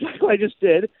there, and exactly what I just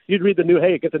did, you'd read the new,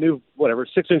 hey, get the new,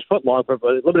 6-inch foot long for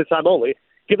a limited time only,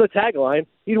 give the tagline,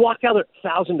 you'd walk out there,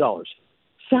 $1,000.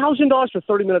 $1,000 for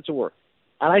 30 minutes of work.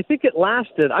 And I think it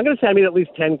lasted, I'm going to say I made at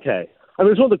least $10K. I mean, it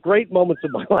was one of the great moments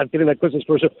of my life getting that Quiznos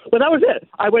person. But that was it.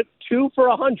 I went 2 for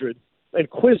 100, and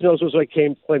Quiznos was what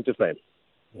came claim to fame.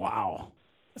 Wow.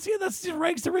 See, that's just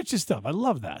rags to riches stuff. I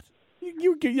love that.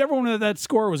 Everyone at that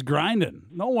Score was grinding.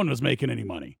 No one was making any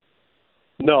money.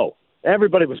 No.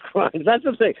 Everybody was grinding. That's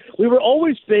the thing. We were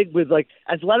always big with,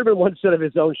 as Letterman once said of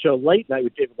his own show, Late Night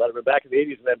with David Letterman back in the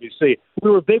 80s on NBC,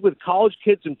 we were big with college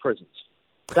kids in prisons.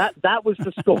 That was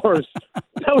the Score's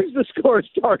that was the Score's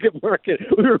target market.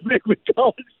 We were big with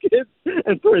college kids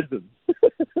and prisons.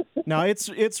 Now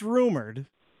it's rumored,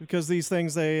 because these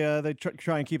things they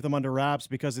try and keep them under wraps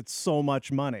because it's so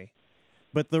much money.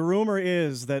 But the rumor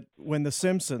is that when The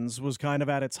Simpsons was kind of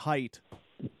at its height,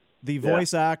 the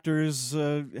voice actors,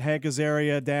 Hank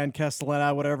Azaria, Dan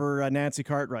Castellaneta, whatever, Nancy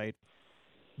Cartwright,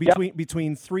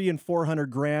 between $300,000 and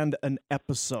 $400,000 an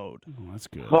episode. Oh, that's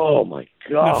good. Oh my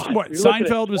God! Now,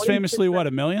 Seinfeld was famously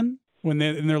 $1 million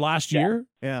in their last year.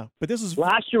 Yeah, but this is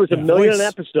last year was $1 million an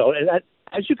episode, and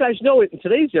as you guys know, in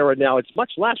today's era now, it's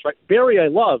much less. Right? Barry, I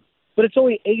love. But it's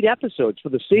only 8 episodes for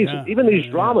the season. Even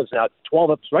these dramas now,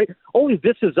 12 episodes, right? Only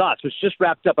This Is Us, which just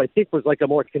wrapped up, I think, was like a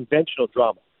more conventional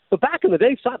drama. But back in the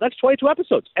day, that's 22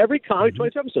 episodes. Every comedy,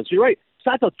 22 episodes. So you're right.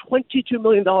 Seinfeld, $22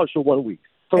 million for 1 week.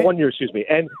 For 1 year, excuse me.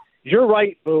 And you're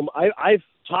right, Boom. I've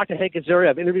talked to Hank Azaria.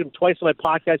 I've interviewed him twice on my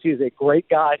podcast. He is a great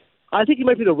guy. I think he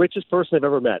might be the richest person I've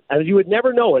ever met. And you would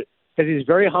never know it because he's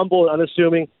very humble and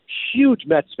unassuming, huge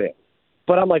Mets fan.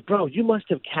 But I'm like, bro, you must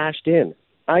have cashed in.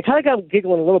 I kind of got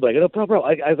giggling a little bit. I go, bro.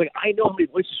 I was like, I know how many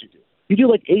voices you do. You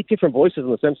do 8 different voices in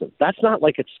The Simpsons. That's not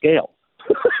at scale.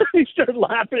 He started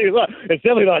laughing. It's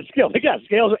definitely not scales. Like, yeah,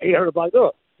 scales are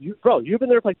 $800. Oh, you've been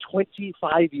there for like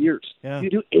 25 years. Yeah. You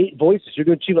do 8 voices. You're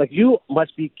doing cheap. Like, you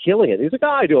must be killing it. He's like,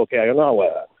 I do okay. I go,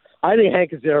 no, I think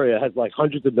Hank Azaria has like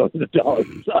hundreds of millions of dollars.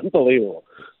 It's unbelievable.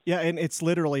 Yeah, and it's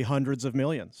literally hundreds of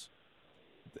millions.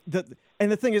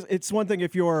 And the thing is, it's one thing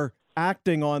if you're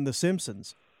acting on The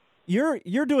Simpsons. You're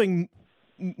doing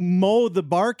Mo the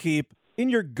barkeep in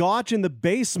your gotch in the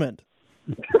basement.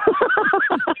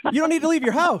 You don't need to leave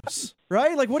your house,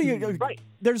 right? Like, what do you? Right.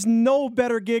 There's no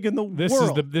better gig in the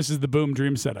world. This is the Boom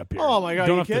Dream setup here. Oh my God!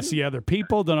 Don't you have kidding? to see other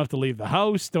people. Don't have to leave the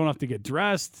house. Don't have to get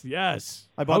dressed. Yes.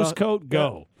 House coat.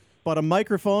 Go. Bought a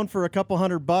microphone for a couple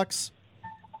 $100,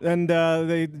 and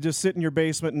they just sit in your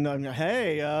basement and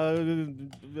hey,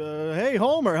 hey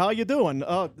Homer, how you doing?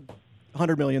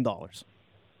 $100 million. Terrific.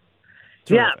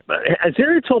 Yeah, but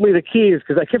Azaria told me the key is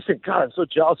because I kept saying, God, I'm so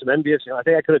jealous of NBS. I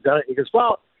think I could have done it. He goes,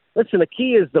 well, listen, the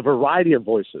key is the variety of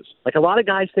voices. Like, a lot of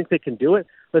guys think they can do it,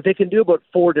 but they can do about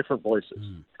 4 different voices.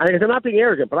 I mean, I'm not being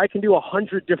arrogant, but I can do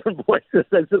 100 different voices.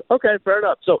 I said, okay, fair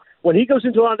enough. So when he goes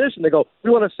into an audition, they go,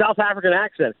 we want a South African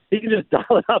accent. He can just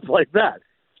dial it up like that.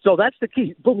 So that's the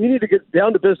key. Boom, you need to get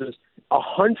down to business,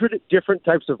 100 different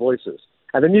types of voices.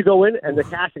 And then you go in, and the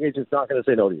casting agent's not going to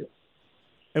say no to you.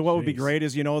 And what would be great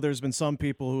is, there's been some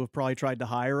people who have probably tried to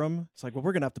hire him. It's like, well,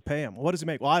 we're going to have to pay him. Well, what does he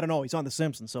make? Well, I don't know. He's on The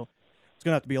Simpsons, so it's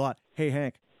going to have to be a lot. Hey,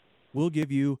 Hank, we'll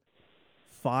give you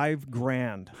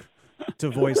 $5,000 to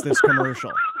voice this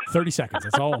commercial. 30 seconds.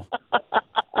 That's all.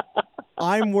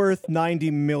 I'm worth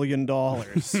 $90 million.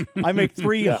 I make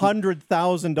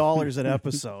 $300,000 an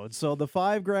episode. So the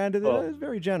 $5,000 is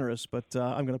very generous, but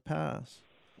I'm going to pass.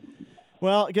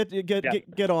 Well,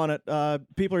 get on it.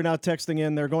 People are now texting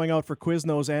in. They're going out for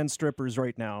Quiznos and strippers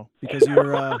right now because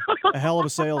you're a hell of a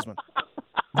salesman.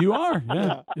 You are,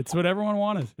 yeah. It's what everyone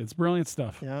wanted. It's brilliant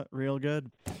stuff. Yeah, real good.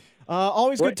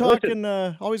 Always good talking.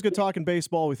 Always good talking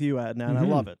baseball with you, Adnan. I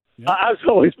love it. Yeah. As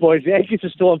always, boys, Yankees are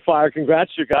still on fire.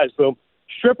 Congrats to you guys, Boom.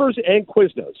 Strippers and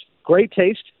Quiznos. Great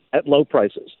taste at low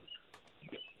prices.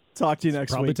 Talk to you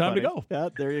next Probably week. time buddy. to go. Yeah,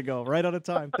 there you go. Right out of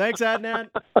time. Thanks, Adnan.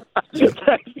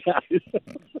 Thanks, guys.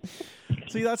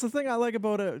 See, that's the thing I like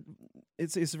about it.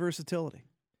 It's versatility.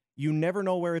 You never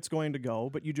know where it's going to go,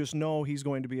 but you just know he's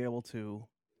going to be able to.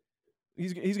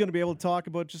 He's going to be able to talk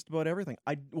about just about everything.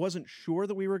 I wasn't sure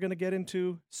that we were going to get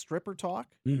into stripper talk,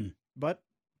 but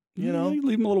you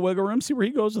leave him a little wiggle room. See where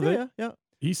he goes with it. Yeah.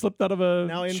 He slipped out of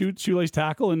a shoelace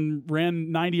tackle and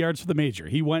ran 90 yards for the major.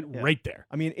 He went right there.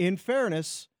 I mean, in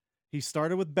fairness, he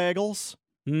started with bagels,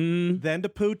 then to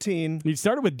poutine. He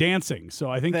started with dancing, so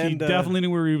I think he definitely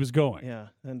knew where he was going. Yeah,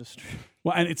 then to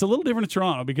well, and it's a little different in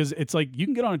Toronto because it's like you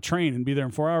can get on a train and be there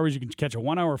in 4 hours. You can catch a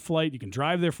 1-hour flight. You can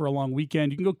drive there for a long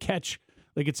weekend. You can go catch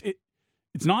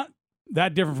it's not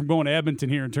that different from going to Edmonton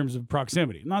here in terms of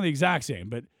proximity. Not the exact same,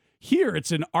 but here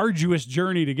it's an arduous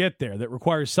journey to get there that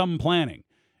requires some planning.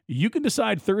 You can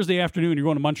decide Thursday afternoon you're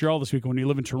going to Montreal this week when you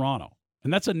live in Toronto.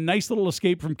 And that's a nice little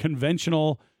escape from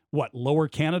conventional, Lower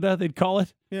Canada, they'd call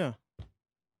it? Yeah.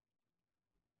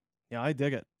 Yeah, I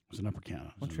dig it. It was in Upper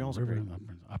Canada. Montreal's great.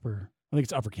 Upper, I think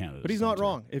it's Upper Canada. But he's not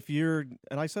wrong. If you're,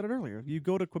 and I said it earlier, you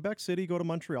go to Quebec City, go to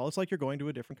Montreal, it's like you're going to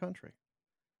a different country.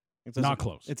 It's not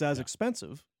close. It's as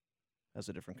expensive as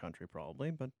a different country,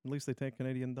 probably, but at least they take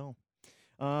Canadian dough.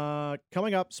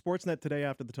 Coming up, Sportsnet today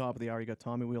after the top of the hour, you got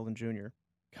Tommy Wheeldon Jr.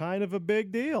 Kind of a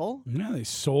big deal. Yeah, they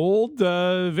sold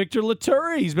Victor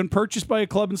Latour. He's been purchased by a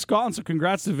club in Scotland, so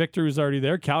congrats to Victor, who's already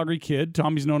there. Calgary kid.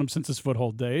 Tommy's known him since his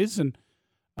foothold days, and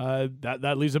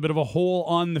that leaves a bit of a hole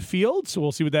on the field, so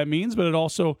we'll see what that means, but it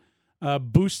also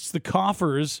boosts the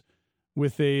coffers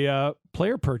with a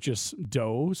player purchase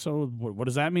dough, so what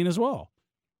does that mean as well?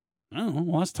 I don't know.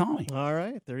 Well, that's Tommy. All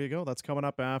right, there you go. That's coming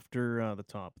up after the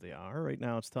top of the hour. Right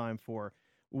now it's time for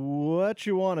What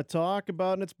You Want to Talk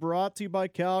About, and it's brought to you by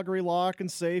Calgary Lock and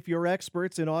Safe, your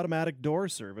experts in automatic door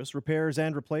service, repairs,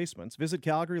 and replacements. Visit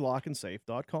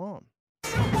calgarylockandsafe.com.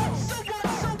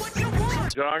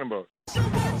 Talking about.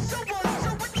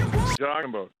 Talking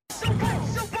about.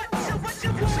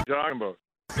 Talking about.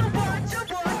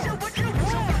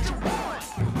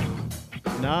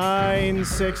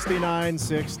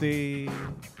 960.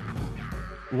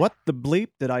 What the bleep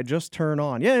did I just turn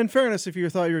on? Yeah, in fairness, if you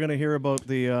thought you were going to hear about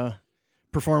the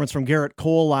performance from Garrett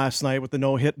Cole last night with the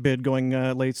no-hit bid going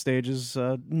late stages,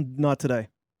 not today.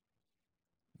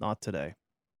 Not today.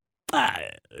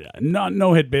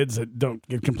 No-hit bids that don't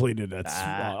get completed. That's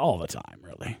all the time,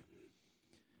 really.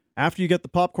 After you get the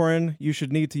popcorn, you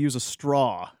should need to use a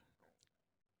straw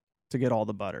to get all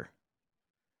the butter.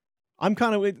 I'm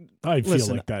kind of. I feel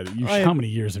listen, like that. How many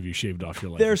years have you shaved off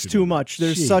your life? There's too much.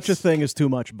 There's such a thing as too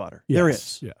much butter. Yes, There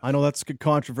is. yeah. I know that's a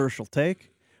controversial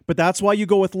take, but that's why you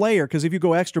go with layer, because if you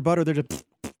go extra butter, there's just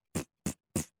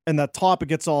and that top, it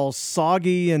gets all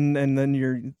soggy, and then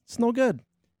it's no good.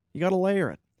 You got to layer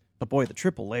it. But boy, the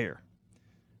triple layer,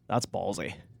 that's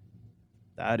ballsy.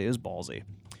 That is ballsy.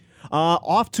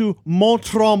 Off to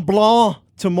Mont-Tremblant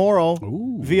tomorrow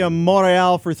via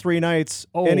Montreal for 3 nights.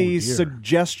 Any dear.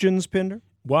 suggestions, Pinder?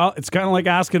 Well, it's kind of like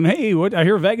asking, hey, I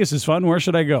hear Vegas is fun. Where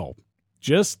should I go?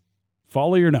 Just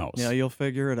follow your nose. Yeah, you'll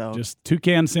figure it out. Just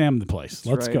Toucan Sam the place.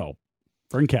 Let's right. go.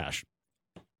 Bring cash.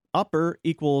 Upper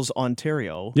equals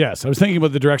Ontario. Yes, I was thinking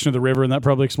about the direction of the river, and that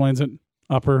probably explains it.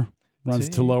 Upper runs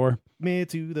to lower. Me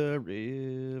to the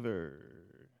river.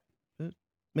 Put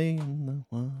me in the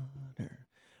water.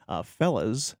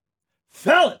 Fellas.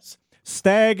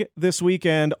 Stag this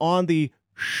weekend on the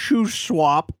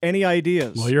Shuswap. Any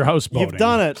ideas? Well, you're houseboating. You've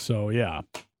done it. So, yeah.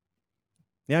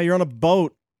 Yeah, you're on a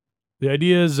boat. The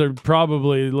ideas are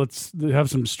probably, let's have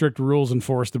some strict rules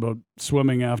enforced about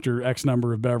swimming after X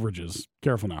number of beverages.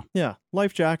 Careful now. Yeah,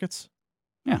 life jackets.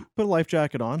 Yeah. Put a life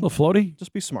jacket on. A little floaty.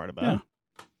 Just be smart about it.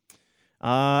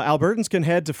 Albertans can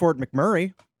head to Fort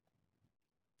McMurray.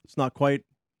 It's not quite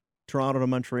Toronto to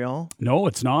Montreal. No,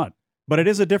 it's not. But it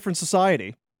is a different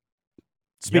society.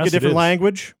 Speak Yes, a different it is.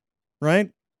 language,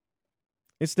 right?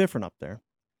 It's different up there.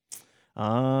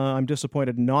 I'm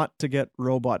disappointed not to get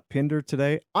Robot Pinder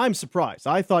today. I'm surprised.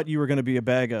 I thought you were going to be a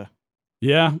bag of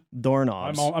Yeah.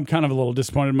 doorknobs. I'm kind of a little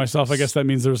disappointed in myself. I guess that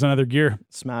means there was another gear.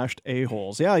 Smashed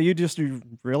a-holes. Yeah, you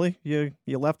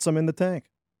left some in the tank.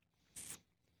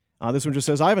 This one just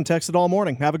says, I haven't texted all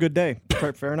morning. Have a good day.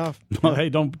 Fair enough. Well, hey,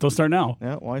 don't start now.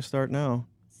 Yeah, why start now?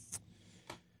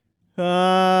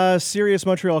 Serious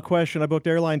Montreal question. I booked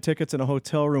airline tickets in a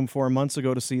hotel room 4 months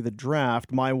ago to see the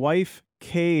draft. My wife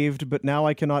caved, but now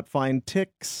I cannot find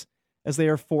ticks as they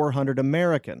are 400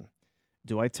 American.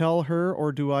 Do I tell her,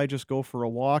 or do I just go for a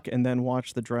walk and then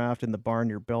watch the draft in the bar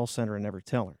near Bell Center and never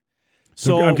tell her?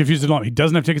 So I'm confused at all. He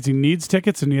doesn't have tickets. He needs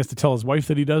tickets, and he has to tell his wife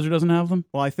that he does or doesn't have them?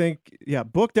 Well, I think,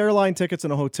 booked airline tickets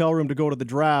in a hotel room to go to the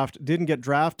draft, didn't get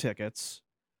draft tickets.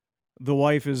 The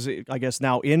wife is, I guess,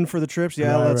 now in for the trips.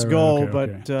 Yeah, Right, let's right, go.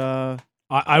 okay, But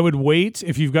I would wait.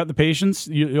 If you've got the patience,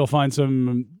 you'll find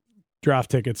some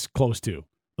draft tickets close to.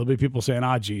 There'll be people saying,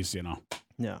 geez,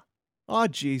 yeah. Oh,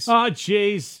 geez.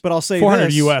 Jeez. But I'll say 400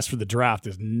 this. US for the draft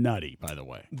is nutty, by the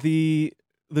way. The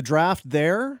draft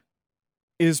there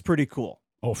is pretty cool.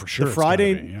 Oh, for sure. The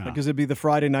Friday, it's gotta be, yeah. because it'd be the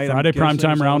Friday night. Friday I'm guessing,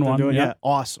 primetime is that round what they're one, doing? yeah. Yeah,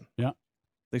 awesome. Yeah.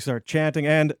 They start chanting,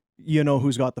 and you know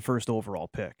who's got the first overall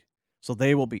pick. So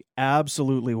they will be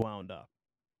absolutely wound up.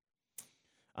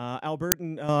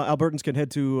 Albertans can head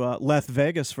to Las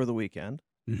Vegas for the weekend.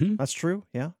 Mm-hmm. That's true.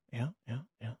 Yeah.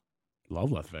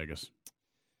 Love Las Vegas.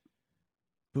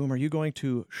 Boom, are you going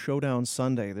to Showdown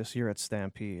Sunday this year at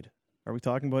Stampede? Are we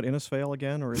talking about Innisfail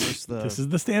again, or is this the... This is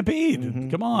the Stampede. Mhm,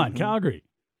 Come on, mhm. Calgary.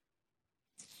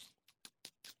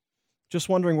 Just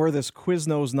wondering where this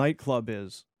Quiznos nightclub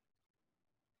is.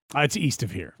 It's east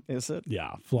of here. Is it?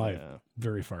 Yeah, fly Yeah.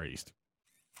 very far east.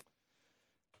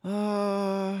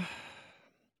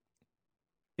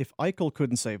 If Eichel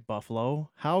couldn't save Buffalo,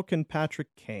 how can Patrick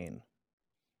Kane?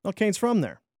 Well, Kane's from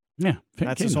there. Yeah.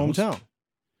 That's Kane his knows. hometown.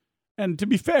 And to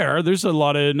be fair, there's a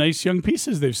lot of nice young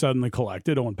pieces they've suddenly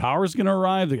collected. Owen Power's going to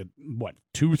arrive. They got,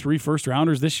 2 or 3 first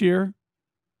rounders this year?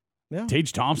 Yeah.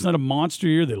 Tage Thompson had a monster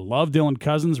year. They love Dylan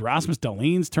Cousins. Rasmus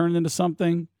Dahlin's turned into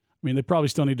something. I mean, they probably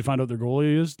still need to find out their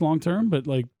goalie is long term, but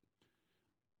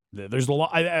there's a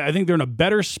lot. I think they're in a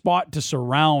better spot to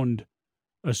surround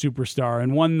a superstar,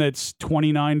 and one that's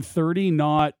 29, 30,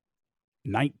 not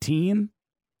 19.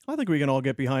 I think we can all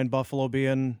get behind Buffalo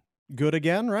being good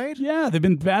again, right? Yeah, they've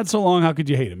been bad so long. How could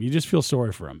you hate them? You just feel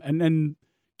sorry for them. And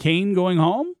Kane going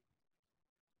home?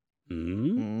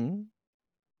 Mm-hmm.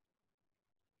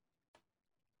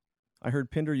 I heard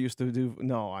Pinder used to do...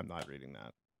 No, I'm not reading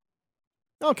that.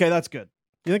 Okay, that's good.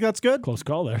 You think that's good? Close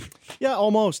call there. Yeah,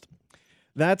 almost.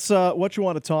 That's what you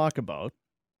want to talk about.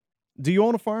 Do you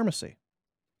own a pharmacy?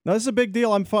 Now, this is a big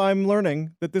deal. I'm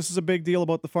learning that this is a big deal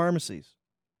about the pharmacies.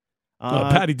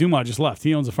 Patty Dumas just left.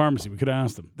 He owns a pharmacy. We could have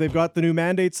asked him. They've got the new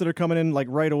mandates that are coming in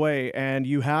right away, and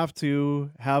you have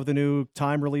to have the new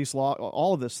time release law,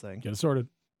 all of this thing. Get it sorted.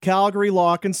 Calgary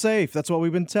Lock and Safe. That's what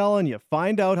we've been telling you.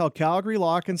 Find out how Calgary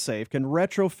Lock and Safe can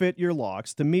retrofit your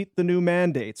locks to meet the new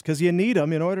mandates, because you need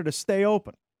them in order to stay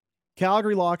open.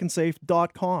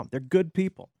 CalgaryLockandSafe.com. They're good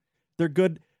people. They're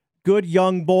good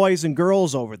young boys and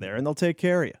girls over there, and they'll take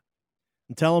care of you.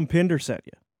 And tell them Pinder sent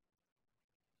you.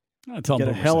 Tell him Get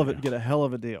a Boomer hell sent of it. you. Get a hell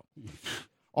of a deal.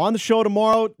 On the show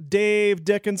tomorrow, Dave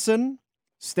Dickinson.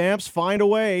 Stamps find a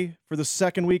way for the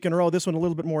second week in a row. This one a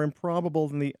little bit more improbable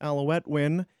than the Alouette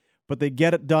win, but they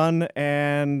get it done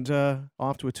and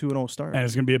off to a 2-0 start. And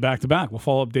it's going to be a back-to-back. We'll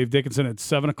follow up Dave Dickinson at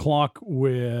 7 o'clock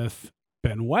with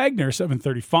Ben Wagner,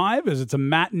 7:35, as it's a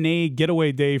matinee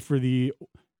getaway day for the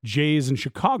Jays in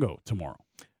Chicago tomorrow.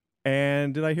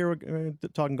 And did I hear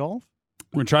talking golf?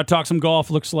 We're going to try to talk some golf.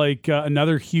 Looks like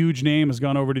another huge name has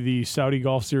gone over to the Saudi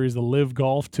Golf Series, the Live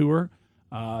Golf Tour.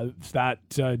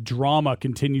 That drama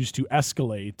continues to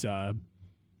escalate.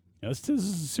 This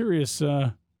is serious.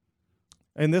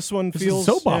 And this one this feels is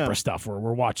soap opera stuff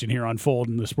we're watching here unfold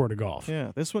in the sport of golf.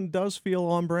 Yeah, this one does feel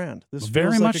on brand. This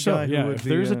very feels much like a so. guy who Yeah, would if be,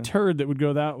 there's a turd that would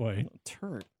go that way.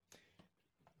 Turd.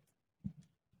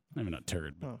 Maybe not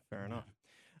turd. But. Oh, fair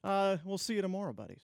enough. We'll see you tomorrow, buddies.